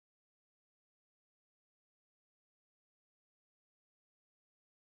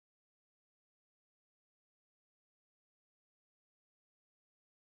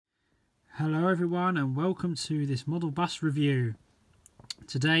Hello everyone and welcome to this model bus review.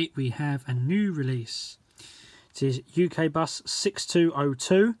 Today we have a new release. It is Ukbus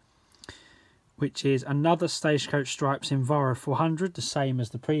 6202, which is another Stagecoach Stripes Enviro 400, the same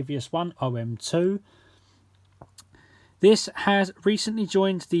as the previous one, OM2. This has recently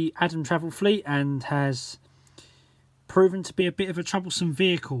joined the Adam Travel fleet and has proven to be a bit of a troublesome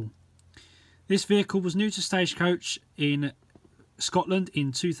vehicle. This vehicle was new to Stagecoach in Scotland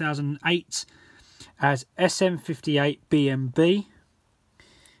in 2008 as SM58BMB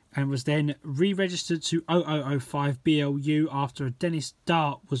and was then re-registered to 0005 BLU after a Dennis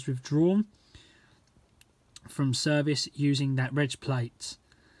Dart was withdrawn from service using that reg plate.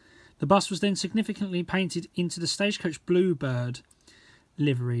 The bus was then significantly painted into the Stagecoach Bluebird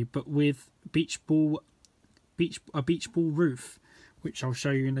livery, but with a beach ball roof, which I'll show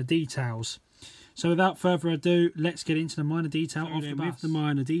you in the details. So without further ado, let's get into the minor detail of the bus. With the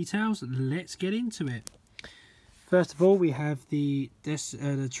minor details, let's get into it. First of all, we have the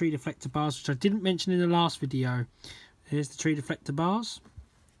tree deflector bars, which I didn't mention in the last video. Here's the tree deflector bars.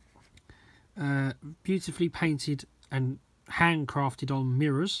 Beautifully painted and handcrafted on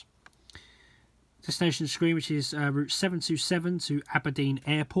mirrors. Destination screen, which is route 727 to Aberdeen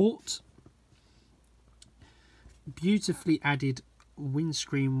Airport. Beautifully added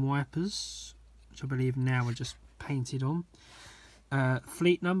windscreen wipers, which I believe now are just painted on.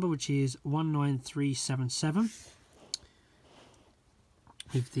 Fleet number, which is 19377,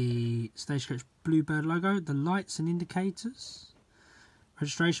 with the Stagecoach Bluebird logo. The lights and indicators.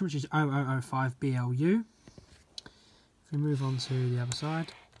 Registration, which is 0005 BLU. If we move on to the other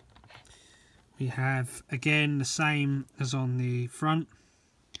side, we have again the same as on the front,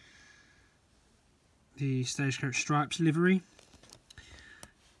 the Stagecoach Stripes livery.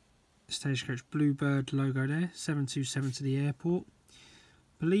 Stagecoach Bluebird logo there, 727 to the airport.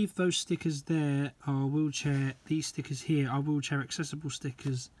 I believe those stickers there are wheelchair, these stickers here are wheelchair accessible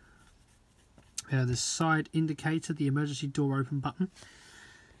stickers. The side indicator, the emergency door open button.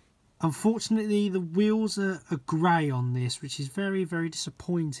 Unfortunately, the wheels are grey on this, which is very, very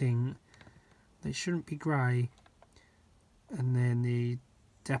disappointing. They shouldn't be grey. And then the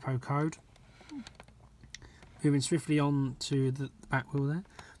depot code. Moving swiftly on to the back wheel there.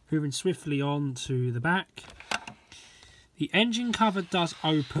 Moving swiftly on to the back. The engine cover does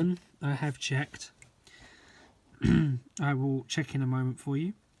open. I have checked. I will check in a moment for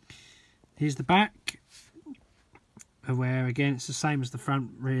you. Here's the back, where again it's the same as the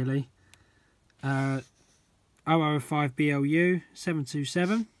front really. 0005 BLU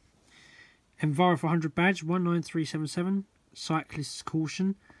 727. Enviro 400 badge 19377. Cyclist's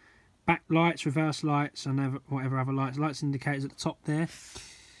caution. Back lights, reverse lights, and whatever other lights. Lights indicators at the top there.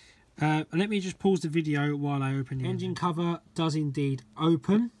 Let me just pause the video while I open the engine cover. Does indeed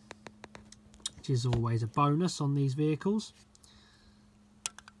open, which is always a bonus on these vehicles,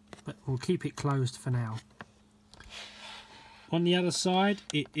 but we'll keep it closed for now. On the other side,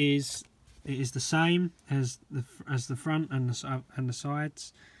 it is the same as the front and the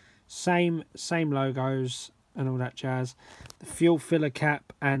sides. Same logos and all that jazz. The fuel filler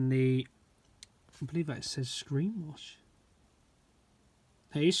cap and the, I believe that says screen wash.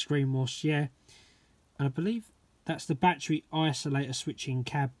 That is screen wash, yeah. And I believe that's the battery isolator switching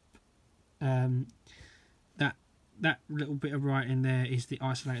cab. That little bit of writing there is the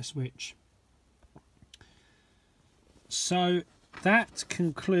isolator switch. So that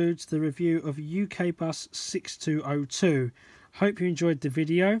concludes the review of Ukbus 6202. Hope you enjoyed the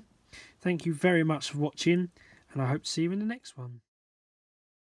video. Thank you very much for watching, and I hope to see you in the next one.